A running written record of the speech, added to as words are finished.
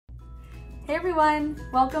Hey everyone,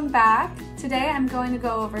 welcome back. Today I'm going to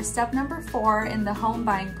go over step number 4 in the home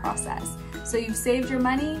buying process. So you've saved your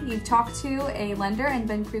money, you've talked to a lender and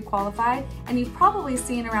been pre-qualified, and you've probably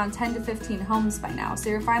seen around 10 to 15 homes by now, so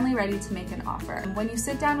you're finally ready to make an offer. And when you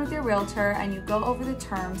sit down with your realtor and you go over the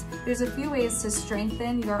terms, there's a few ways to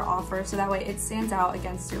strengthen your offer so that way it stands out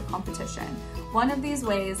against your competition. One of these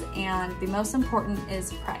ways, and the most important,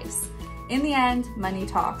 is price. In the end, money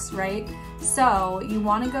talks, right? So you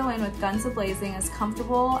want to go in with guns a-blazing, as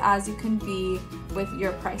comfortable as you can be with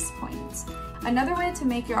your price point. Another way to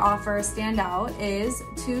make your offer stand out is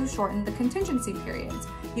to shorten the contingency periods.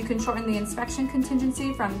 You can shorten the inspection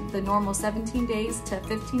contingency from the normal 17 days to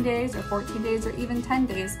 15 days or 14 days or even 10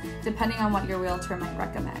 days, depending on what your realtor might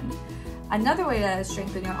recommend. Another way to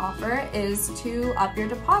strengthen your offer is to up your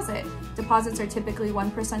deposit. Deposits are typically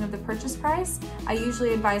 1% of the purchase price. I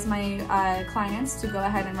usually advise my clients to go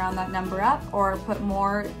ahead and round that number up or put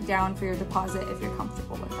more down for your deposit if you're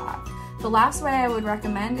comfortable with that. The last way I would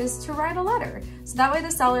recommend is to write a letter. So that way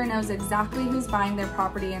the seller knows exactly who's buying their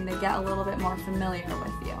property and they get a little bit more familiar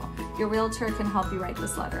with you. Your realtor can help you write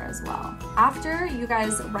this letter as well. After you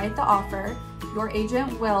guys write the offer, your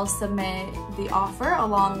agent will submit the offer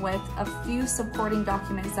along with a few supporting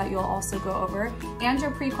documents that you'll also go over, and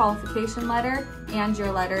your pre-qualification letter and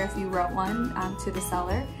your letter if you wrote one to the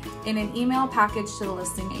seller in an email package to the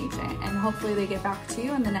listing agent, and hopefully they get back to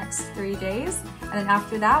you in the next 3 days, and then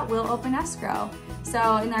after that we'll open escrow.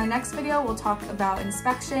 So in our next video we'll talk about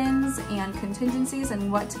inspections and contingencies and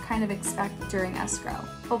what to kind of expect during escrow.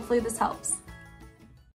 Hopefully this helps.